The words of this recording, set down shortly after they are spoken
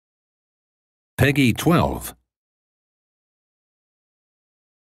Peggy 12.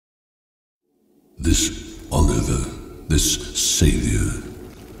 This Oliver, this savior,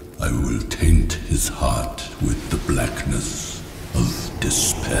 I will taint his heart with the blackness of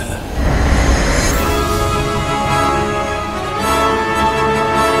despair.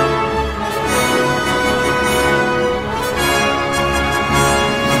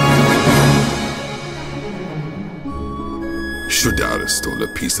 Shadara stole a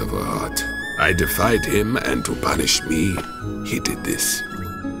piece of her heart. I defied him, and to punish me, he did this.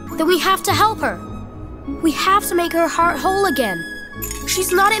 Then we have to help her. We have to make her heart whole again.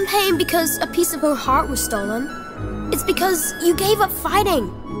 She's not in pain because a piece of her heart was stolen. It's because you gave up fighting.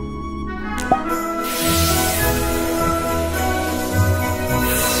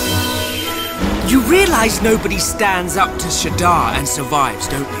 You realize nobody stands up to Shadar and survives,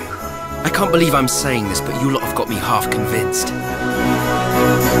 don't you? I can't believe I'm saying this, but you lot have got me half convinced.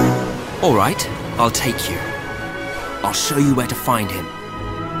 All right, I'll take you. I'll show you where to find him.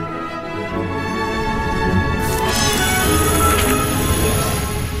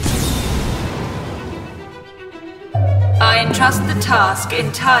 I entrust the task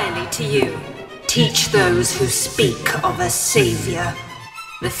entirely to you. Teach those who speak of a savior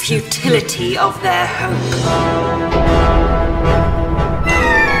the futility of their hope.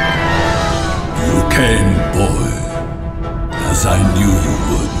 You came, boy, as I knew you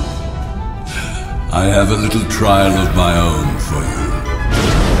would. I have a little trial of my own for you.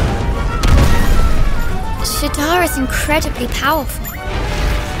 Shadar is incredibly powerful,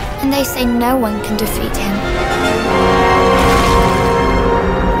 and they say no one can defeat him.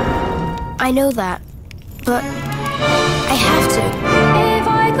 I know that, but I have to. If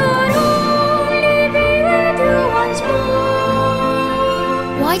I could only be with you once more.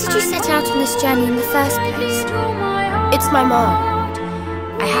 Why did you set out on this journey in the first place? It's my mom.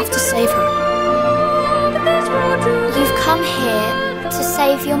 I have to save her. You've come here to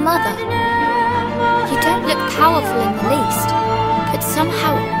save your mother. You don't look powerful in the least, but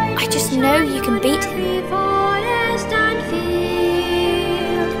somehow I just know you can beat him.